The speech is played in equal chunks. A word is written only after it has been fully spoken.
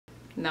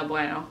no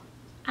bueno.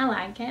 I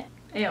like it.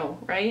 Ew,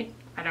 right?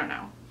 I don't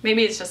know.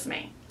 Maybe it's just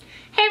me.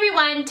 Hey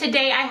everyone,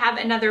 today I have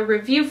another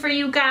review for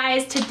you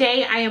guys.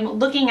 Today I am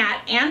looking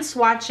at and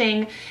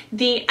swatching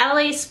the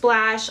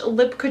LASplash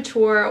Lip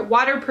Couture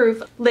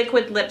Waterproof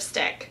Liquid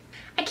Lipstick.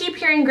 I keep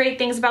hearing great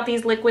things about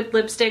these liquid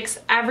lipsticks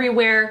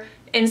everywhere.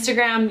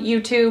 Instagram,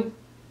 YouTube,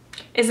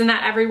 isn't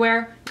that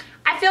everywhere?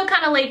 I feel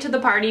kind of late to the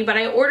party, but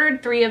I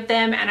ordered 3 of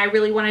them and I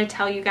really want to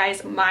tell you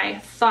guys my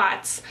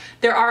thoughts.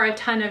 There are a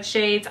ton of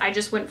shades. I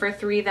just went for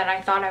 3 that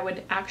I thought I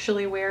would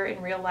actually wear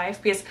in real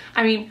life because,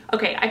 I mean,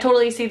 okay, I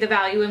totally see the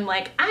value in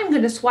like, I'm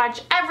gonna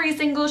swatch every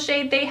single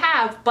shade they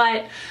have,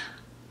 but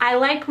I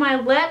like my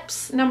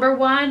lips, number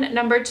 1.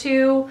 Number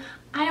 2,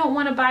 I don't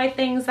want to buy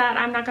things that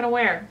I'm not gonna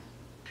wear.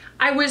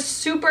 I was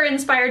super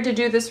inspired to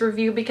do this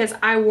review because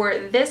I wore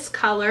this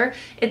color.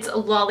 It's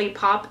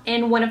Lollipop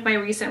in one of my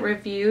recent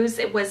reviews.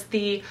 It was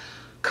the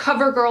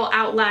CoverGirl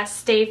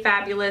Outlast Stay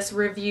Fabulous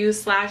review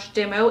 /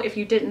 demo. If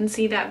you didn't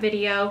see that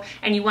video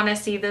and you want to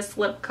see this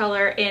lip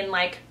color in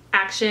like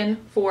action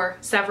for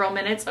several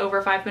minutes,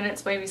 over 5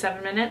 minutes, maybe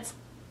 7 minutes,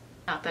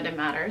 not that it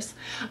matters,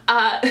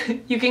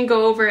 you can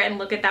go over and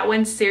look at that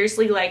one.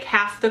 Seriously, like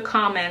half the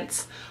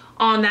comments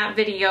on that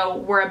video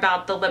were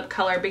about the lip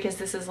color because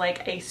this is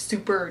like a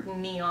super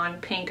neon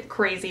pink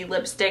crazy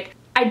lipstick.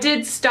 I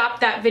did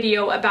stop that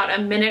video about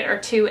a minute or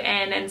 2 in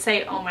and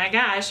say, oh my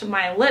gosh,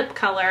 my lip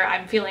color,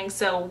 I'm feeling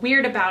so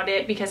weird about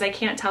it because I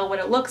can't tell what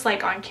it looks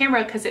like on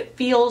camera because it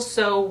feels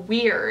so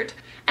weird.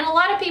 And a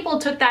lot of people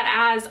took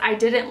that as I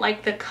didn't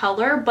like the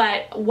color,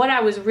 but what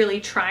I was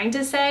really trying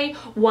to say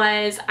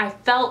was I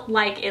felt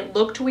like it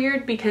looked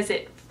weird because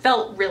it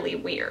felt really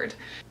weird.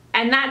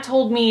 And that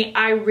told me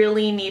I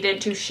really needed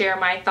to share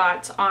my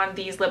thoughts on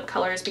these lip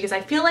colors because I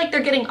feel like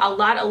they're getting a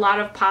lot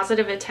of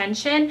positive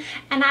attention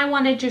and I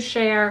wanted to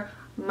share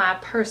my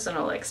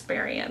personal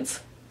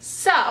experience.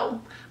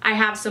 So I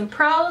have some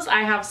pros,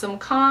 I have some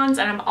cons,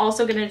 and I'm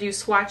also gonna do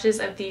swatches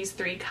of these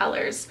 3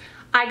 colors.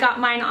 I got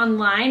mine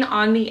online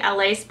on the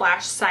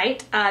LASplash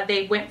site.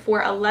 They went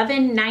for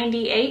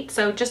 $11.98,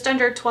 so just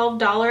under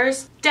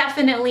 $12.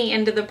 Definitely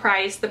into the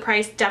price. The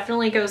price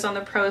definitely goes on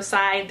the pro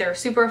side. They're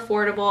super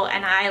affordable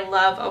and I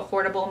love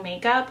affordable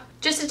makeup.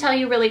 Just to tell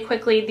you really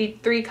quickly, the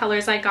 3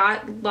 colors I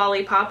got,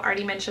 Lollipop,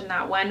 already mentioned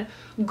that one,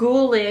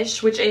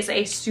 Goulish, which is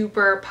a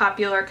super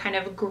popular kind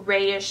of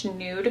grayish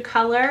nude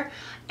color,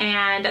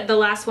 and the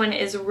last one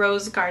is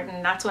Rose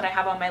Garden. That's what I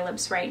have on my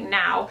lips right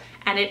now,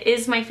 and it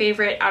is my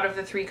favorite out of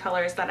the 3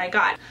 colors that I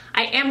got.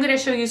 I am going to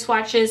show you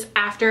swatches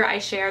after I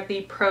share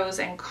the pros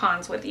and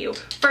cons with you.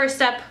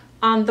 First up,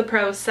 on the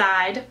pro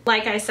side,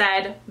 like I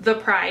said, the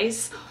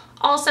price.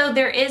 Also,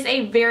 there is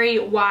a very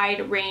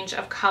wide range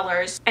of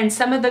colors and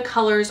some of the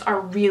colors are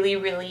really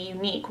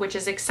unique, which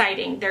is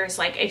exciting. There's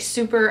like a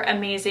super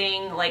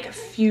amazing like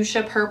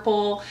fuchsia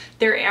purple.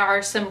 There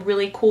are some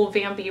really cool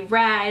vampy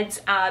reds.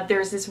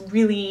 There's this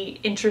really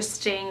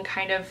interesting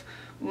kind of,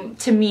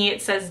 to me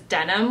it says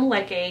denim,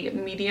 like a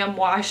medium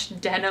wash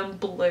denim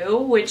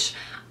blue, which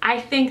I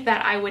think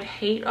that I would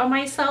hate on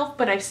myself,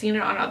 but I've seen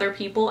it on other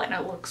people and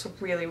it looks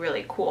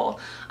really cool.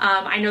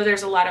 I know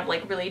there's a lot of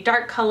like really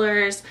dark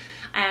colors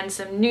and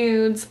some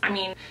nudes. I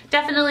mean,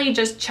 definitely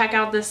just check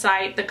out the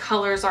site. The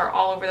colors are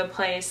all over the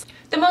place.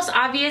 The most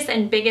obvious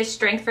and biggest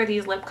strength for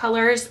these lip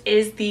colors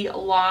is the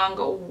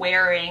long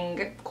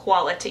wearing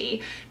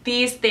quality.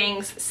 These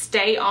things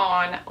stay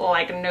on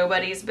like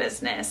nobody's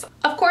business.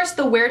 Of course,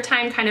 the wear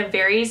time kind of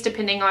varies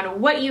depending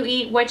on what you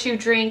eat, what you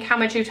drink, how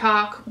much you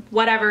talk,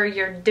 whatever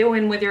you're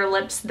doing with your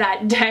lips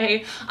that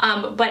day.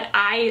 But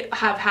I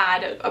have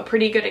had a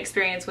pretty good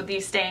experience with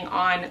these staying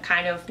on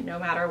kind of no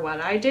matter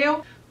what I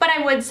do. But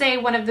I would say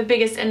one of the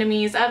biggest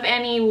enemies of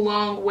any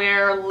long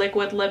wear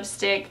liquid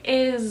lipstick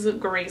is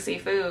greasy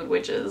food,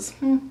 which is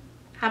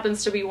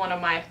happens to be one of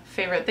my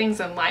favorite things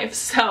in life.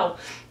 So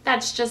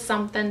that's just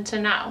something to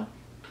know.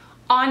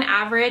 On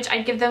average,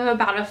 I'd give them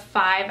about a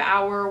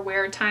 5-hour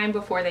wear time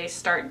before they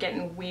start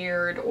getting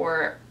weird,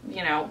 or,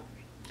 you know,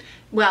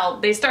 well,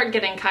 they start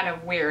getting kind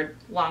of weird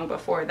long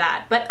before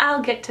that, but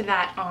I'll get to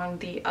that on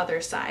the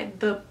other side,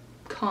 the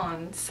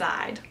con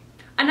side.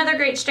 Another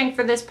great strength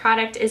for this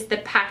product is the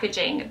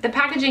packaging. The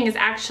packaging is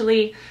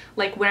actually,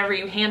 like, whenever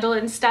you handle it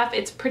and stuff,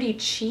 it's pretty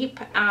cheap.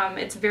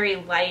 It's very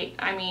light.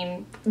 I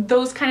mean,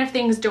 those kind of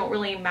things don't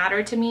really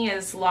matter to me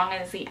as long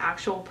as the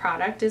actual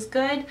product is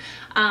good.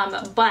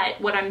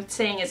 But what I'm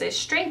saying is a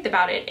strength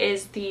about it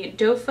is the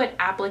doe foot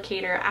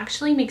applicator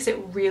actually makes it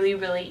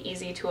really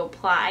easy to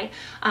apply.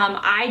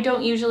 I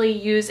don't usually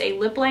use a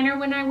lip liner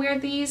when I wear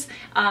these,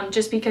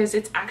 just because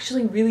it's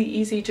actually really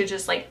easy to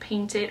just like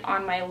paint it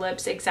on my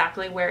lips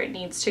exactly where it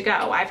needs to go.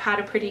 I've had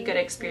a pretty good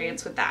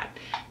experience with that.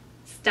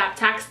 Stop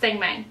texting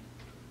me.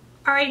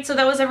 Alright, so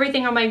that was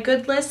everything on my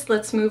good list.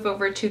 Let's move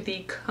over to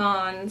the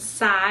con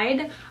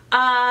side.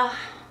 I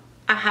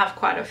have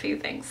quite a few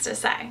things to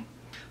say.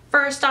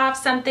 First off,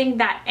 something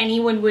that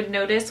anyone would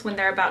notice when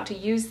they're about to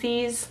use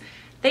these,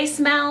 they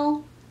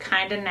smell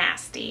kind of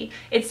nasty.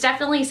 It's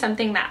definitely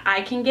something that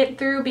I can get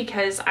through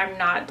because I'm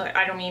not,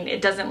 I don't mean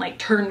it doesn't like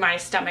turn my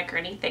stomach or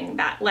anything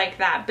like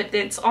that, but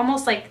it's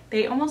almost like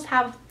they almost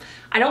have,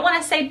 I don't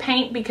want to say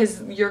paint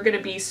because you're going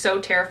to be so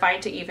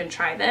terrified to even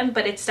try them,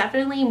 but it's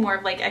definitely more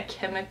of like a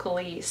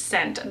chemically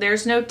scent.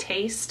 There's no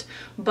taste,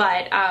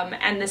 but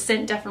and the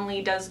scent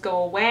definitely does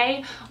go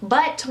away,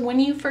 but when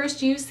you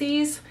first use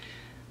these,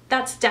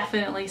 that's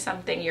definitely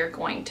something you're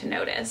going to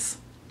notice.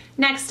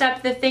 Next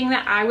up, the thing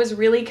that I was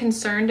really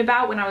concerned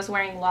about when I was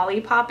wearing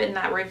Lollipop in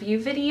that review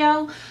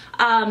video,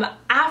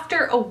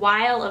 after a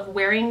while of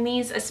wearing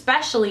these,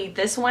 especially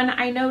this one,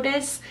 I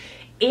noticed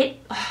it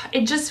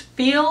just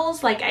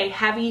feels like a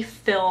heavy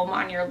film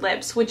on your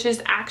lips, which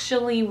is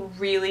actually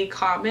really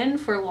common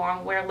for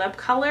long wear lip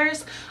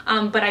colors,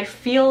 but I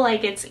feel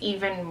like it's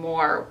even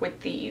more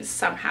with these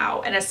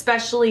somehow, and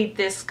especially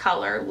this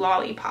color,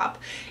 Lollipop.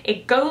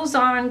 It goes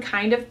on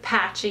kind of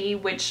patchy,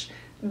 which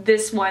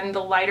this one,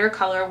 the lighter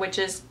color, which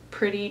is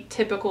pretty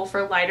typical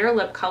for lighter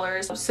lip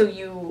colors, so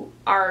you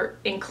are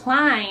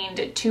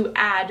inclined to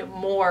add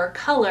more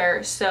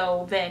color,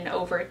 so then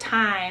over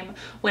time,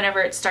 whenever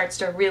it starts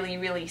to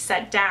really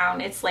set down,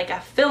 it's like a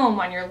film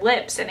on your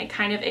lips and it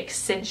kind of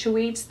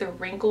accentuates the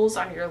wrinkles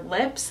on your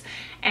lips,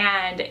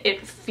 and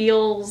it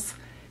feels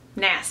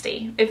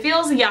nasty. It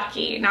feels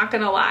yucky, not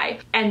gonna lie.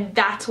 And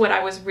that's what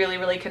I was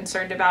really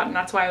concerned about, and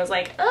that's why I was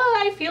like,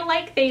 oh, I feel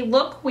like they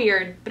look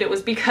weird, but it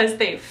was because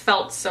they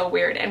felt so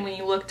weird. And when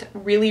you looked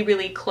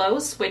really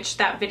close, which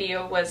that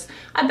video was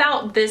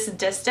about this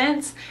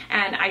distance,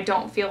 and I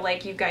don't feel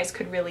like you guys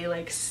could really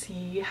like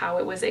see how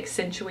it was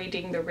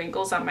accentuating the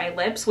wrinkles on my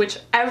lips, which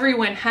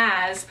everyone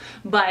has,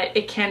 but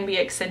it can be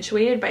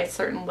accentuated by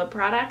certain lip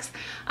products.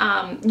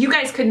 You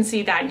guys couldn't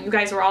see that, and you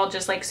guys were all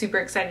just like super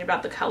excited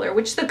about the color,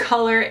 which the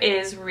color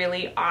is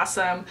really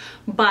awesome,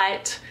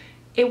 but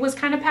it was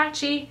kind of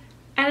patchy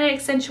and it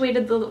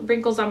accentuated the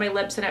wrinkles on my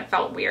lips and it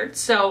felt weird.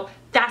 So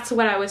that's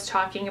what I was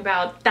talking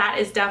about. That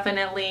is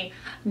definitely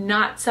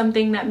not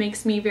something that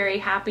makes me very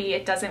happy.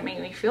 It doesn't make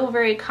me feel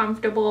very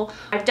comfortable.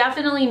 I've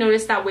definitely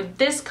noticed that with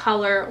this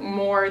color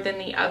more than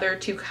the other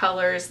two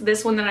colors.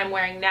 This one that I'm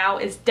wearing now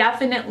is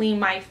definitely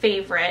my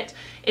favorite.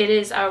 It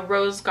is a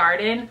Rose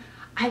Garden.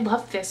 I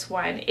love this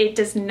one. It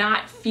does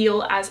not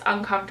feel as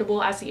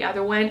uncomfortable as the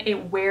other one.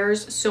 It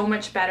wears so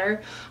much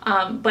better,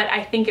 but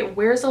I think it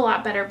wears a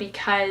lot better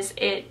because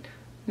it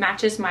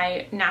matches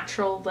my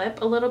natural lip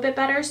a little bit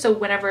better. So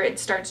whenever it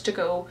starts to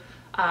go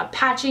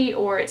patchy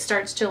or it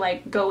starts to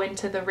like go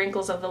into the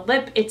wrinkles of the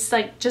lip, it's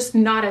like just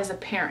not as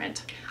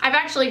apparent. I've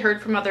actually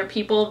heard from other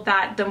people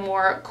that the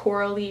more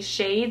corally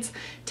shades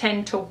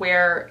tend to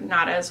wear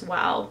not as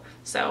well.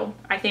 So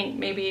I think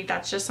maybe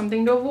that's just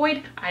something to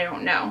avoid. I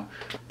don't know.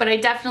 But I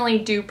definitely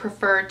do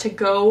prefer to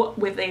go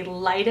with a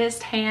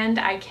lightest hand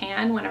I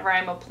can whenever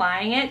I'm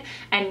applying it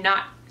and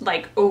not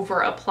like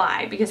over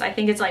apply, because I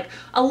think it's like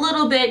a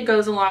little bit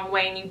goes a long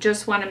way and you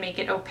just want to make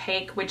it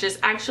opaque, which is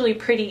actually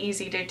pretty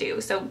easy to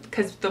do. So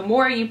because the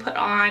more you put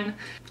on,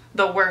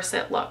 the worse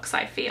it looks,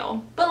 I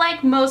feel. But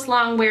like most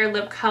long wear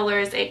lip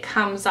colors, it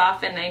comes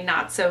off in a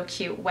not so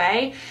cute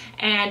way,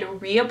 and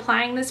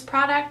reapplying this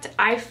product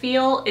I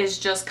feel is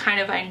just kind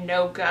of a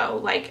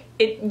no-go. Like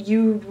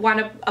you want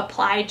to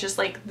apply just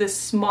like the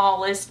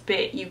smallest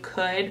bit you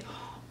could,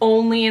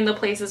 only in the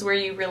places where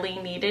you really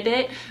needed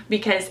it,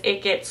 because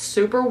it gets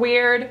super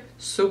weird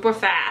super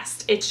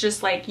fast. It's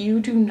just like you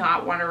do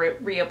not want to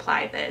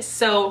reapply this.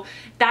 So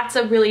that's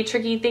a really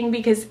tricky thing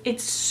because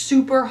it's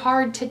super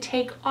hard to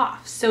take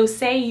off. So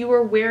say you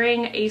were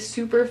wearing a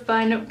super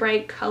fun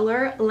bright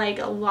color like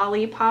a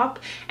Lollipop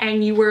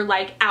and you were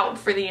like out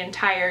for the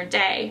entire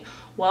day.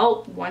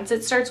 Well, once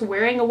it starts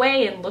wearing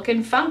away and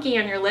looking funky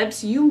on your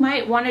lips, you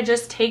might want to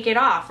just take it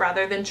off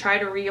rather than try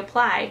to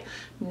reapply.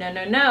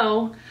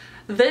 No.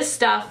 This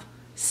stuff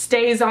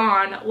stays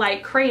on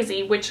like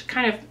crazy, which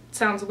kind of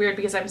sounds weird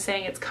because I'm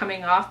saying it's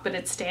coming off, but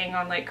it's staying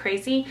on like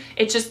crazy.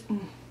 It just,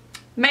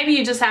 maybe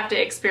you just have to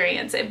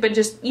experience it, but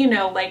just, you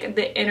know, like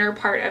the inner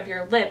part of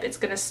your lip, it's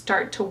going to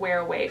start to wear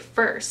away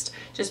first,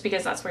 just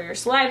because that's where your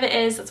saliva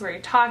is, that's where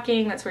you're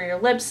talking, that's where your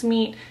lips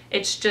meet.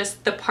 It's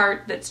just the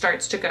part that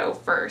starts to go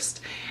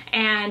first.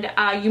 And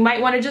you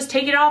might want to just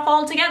take it off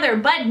altogether,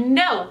 but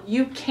no,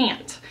 you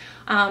can't.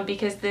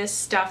 Because this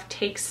stuff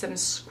takes some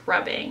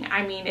scrubbing.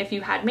 I mean, if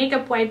you had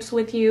makeup wipes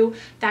with you,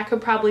 that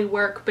could probably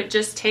work, but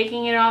just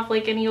taking it off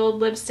like any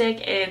old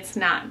lipstick, it's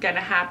not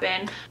gonna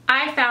happen.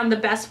 I found the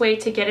best way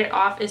to get it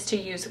off is to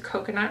use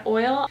coconut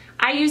oil.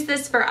 I use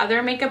this for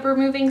other makeup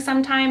removing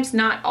sometimes,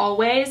 not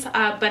always,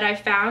 but I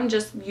found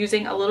just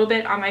using a little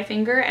bit on my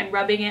finger and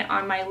rubbing it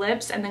on my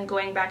lips and then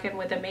going back in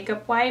with a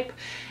makeup wipe,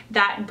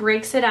 that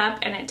breaks it up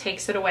and it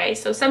takes it away.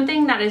 So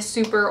something that is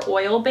super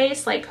oil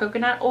based like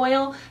coconut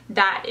oil,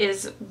 that is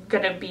is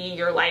gonna be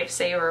your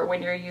lifesaver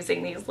when you're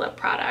using these lip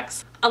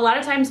products. A lot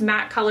of times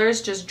matte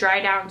colors just dry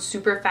down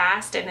super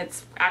fast and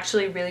it's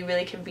actually really,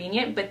 really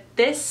convenient, but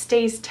this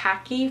stays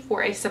tacky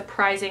for a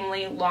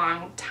surprisingly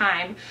long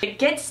time. It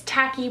gets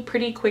tacky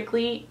pretty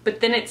quickly, but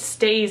then it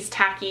stays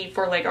tacky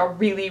for like a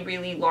really,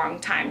 really long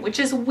time, which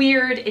is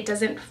weird. It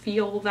doesn't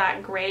feel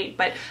that great,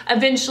 but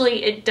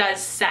eventually it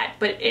does set,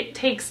 but it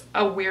takes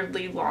a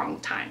weirdly long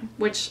time,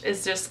 which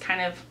is just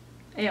kind of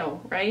ew,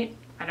 right?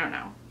 I don't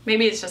know.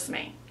 Maybe it's just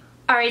me.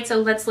 Alright, so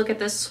let's look at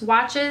the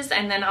swatches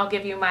and then I'll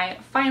give you my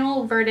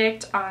final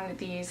verdict on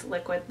these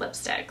liquid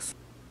lipsticks.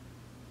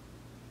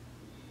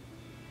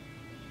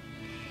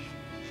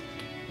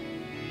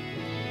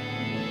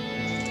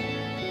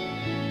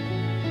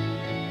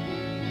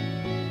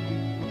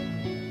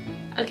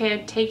 Okay,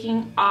 I'm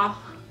taking off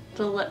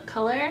the lip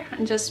color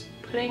and just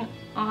putting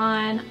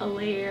on a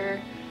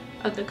layer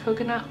of the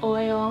coconut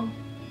oil,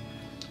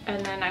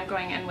 and then I'm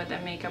going in with a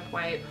makeup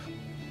wipe,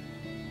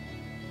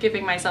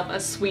 giving myself a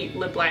sweet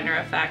lip liner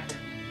effect.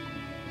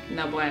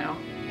 No bueno.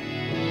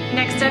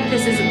 Next up,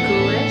 this is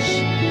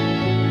Goulish.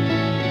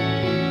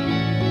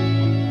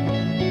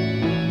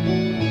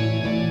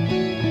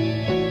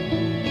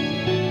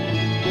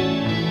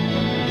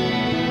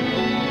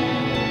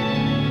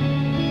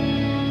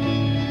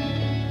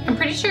 I'm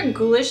pretty sure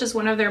Goulish is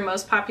one of their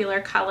most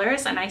popular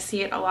colors and I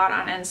see it a lot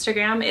on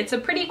Instagram. It's a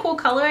pretty cool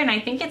color and I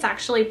think it's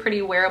actually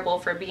pretty wearable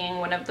for being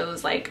one of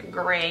those like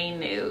gray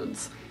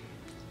nudes.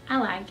 I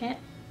like it.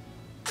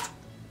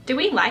 Do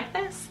we like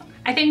this?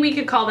 I think we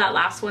could call that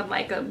last one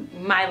like a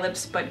My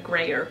Lips but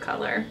grayer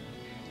color.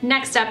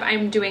 Next up,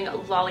 I'm doing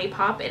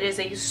Lollipop. It is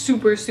a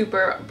super,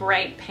 super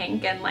bright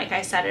pink, and like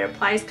I said, it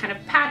applies kind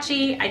of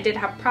patchy. I did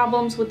have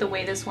problems with the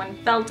way this one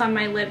felt on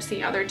my lips.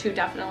 The other two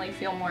definitely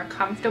feel more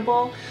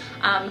comfortable,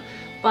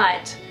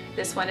 but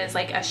this one is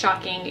like a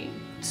shocking,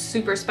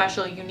 super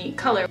special, unique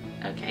color.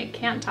 Okay,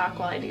 can't talk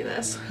while I do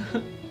this.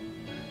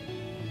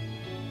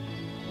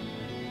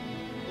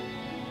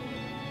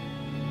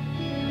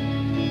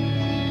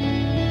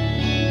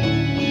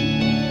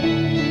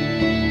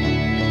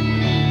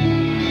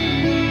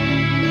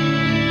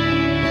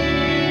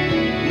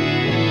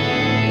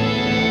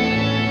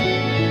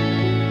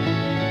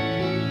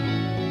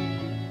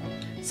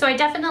 So I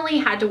definitely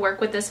had to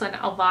work with this one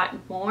a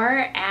lot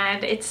more,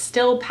 and it's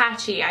still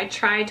patchy. I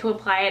tried to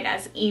apply it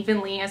as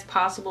evenly as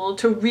possible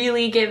to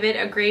really give it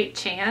a great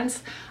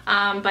chance,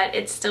 but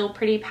it's still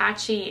pretty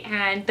patchy,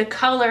 and the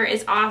color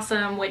is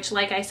awesome, which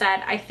like I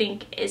said, I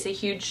think is a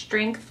huge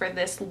strength for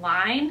this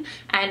line,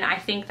 and I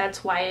think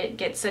that's why it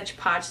gets such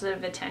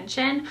positive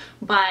attention,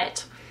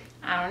 but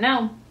I don't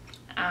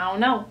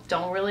know.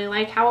 Don't really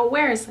like how it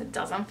wears. It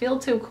doesn't feel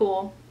too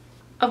cool.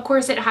 Of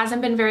course, it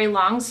hasn't been very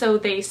long, so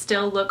they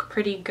still look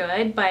pretty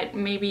good, but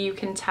maybe you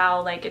can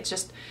tell like it's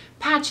just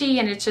patchy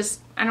and it's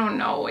just, I don't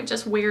know, it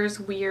just wears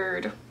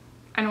weird.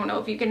 I don't know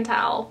if you can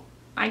tell.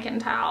 I can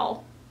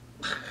tell.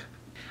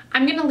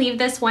 I'm gonna leave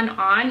this one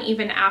on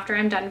even after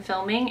I'm done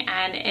filming,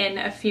 and in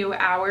a few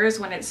hours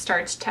when it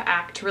starts to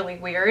act really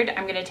weird,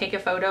 I'm gonna take a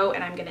photo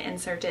and I'm gonna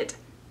insert it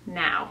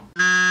now.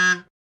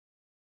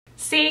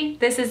 See,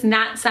 this is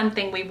not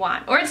something we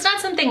want, or it's not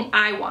something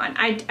I want.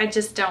 I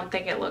just don't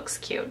think it looks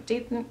cute.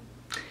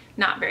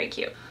 Not very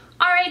cute.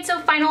 All right, so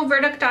final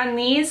verdict on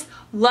these.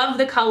 Love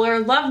the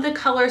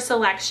color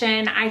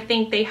selection. I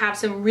think they have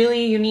some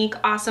really unique,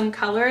 awesome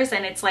colors,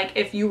 and it's like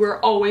if you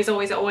were always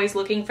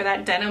looking for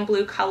that denim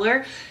blue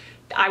color,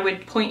 I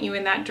would point you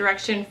in that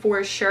direction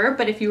for sure.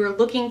 But if you were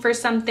looking for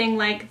something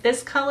like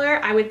this color,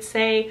 I would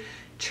say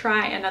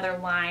try another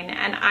line.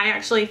 And I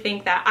actually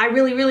think that I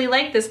really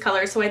like this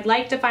color, so I'd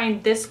like to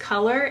find this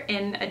color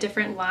in a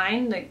different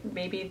line, like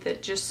maybe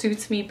that just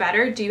suits me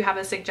better. Do you have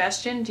a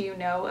suggestion? Do you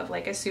know of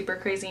like a super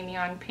crazy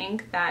neon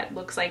pink that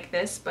looks like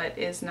this but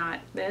is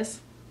not this?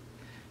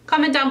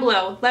 Comment down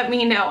below, let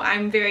me know.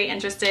 I'm very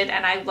interested,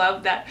 and I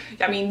love that.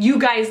 I mean, you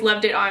guys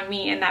loved it on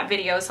me in that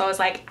video, so I was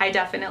like, I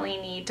definitely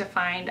need to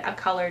find a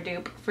color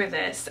dupe for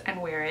this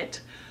and wear it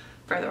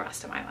for the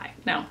rest of my life.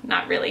 No,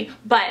 not really,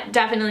 but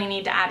definitely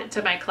need to add it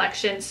to my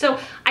collection. So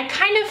I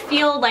kind of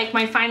feel like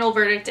my final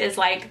verdict is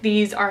like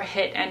these are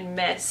hit and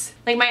miss.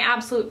 Like my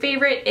absolute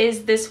favorite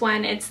is this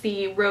one. It's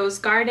the Rose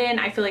Garden.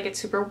 I feel like it's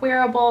super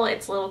wearable.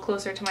 It's a little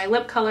closer to my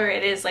lip color.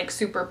 It is like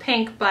super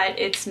pink, but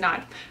it's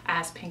not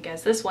as pink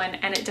as this one,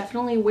 and it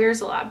definitely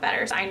wears a lot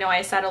better. I know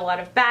I said a lot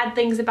of bad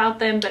things about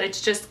them, but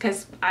it's just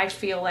because I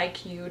feel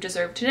like you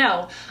deserve to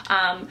know.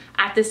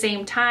 At the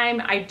same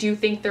time, I do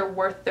think they're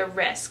worth the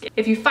risk.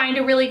 If you find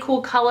a really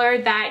cool color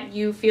that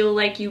you feel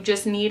like you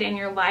just need in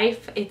your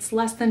life, it's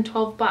less than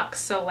 12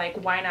 bucks. So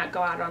like, why not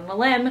go out on a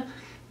limb?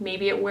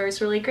 Maybe it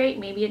wears really great,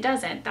 maybe it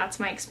doesn't. That's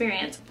my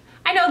experience.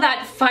 I know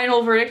that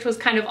final verdict was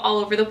kind of all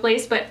over the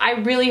place, but I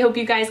really hope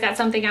you guys got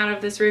something out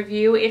of this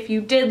review. If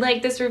you did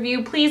like this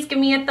review, please give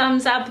me a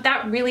thumbs up.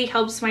 That really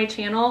helps my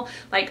channel.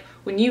 Like,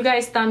 when you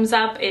guys thumbs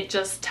up, it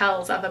just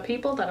tells other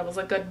people that it was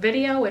a good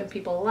video and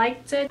people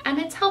liked it, and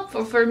it's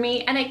helpful for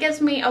me, and it gives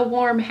me a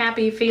warm,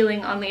 happy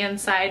feeling on the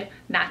inside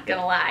not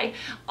gonna lie.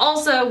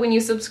 Also, when you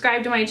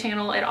subscribe to my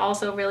channel, it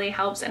also really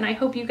helps, and I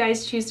hope you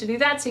guys choose to do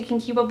that so you can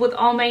keep up with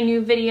all my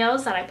new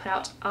videos that I put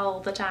out all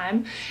the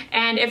time.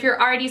 And if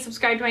you're already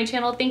subscribed to my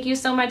channel, thank you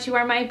so much. You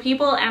are my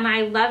people and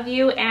I love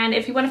you. And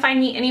if you want to find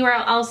me anywhere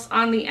else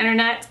on the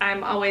internet,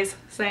 I'm always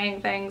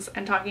saying things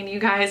and talking to you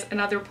guys in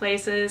other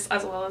places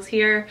as well as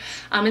here.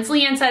 It's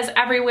LeighAnnSays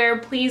everywhere.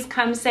 Please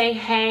come say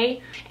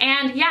hey.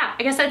 And yeah,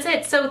 I guess that's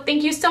it. So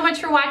thank you so much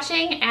for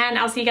watching, and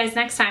I'll see you guys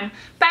next time.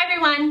 Bye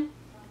everyone.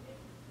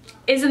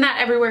 Isn't that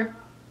everywhere?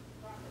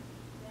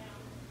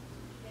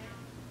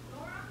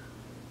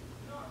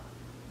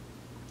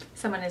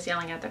 Someone is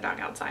yelling at their dog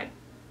outside.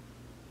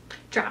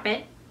 Drop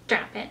it,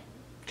 drop it,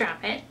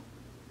 drop it.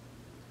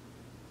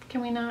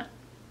 Can we not?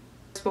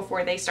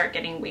 Before they start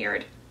getting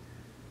weird.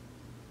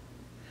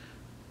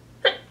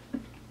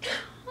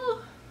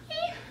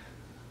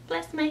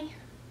 Bless me.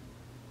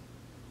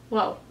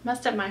 Whoa,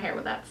 messed up my hair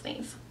with that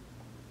sneeze.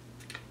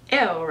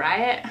 Ew,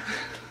 right?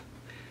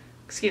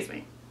 Excuse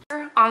me.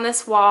 On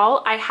this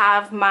wall, I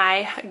have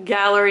my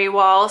gallery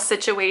wall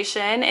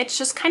situation. It's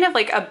just kind of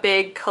like a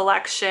big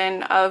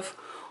collection of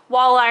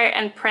wall art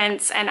and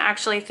prints and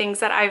actually things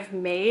that I've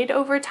made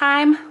over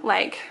time.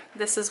 Like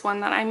this is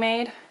one that I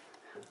made.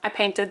 I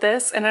painted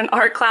this in an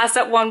art class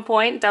at one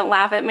point. Don't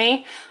laugh at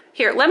me.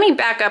 Here, let me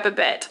back up a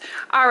bit.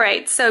 All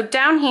right, so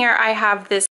down here I have this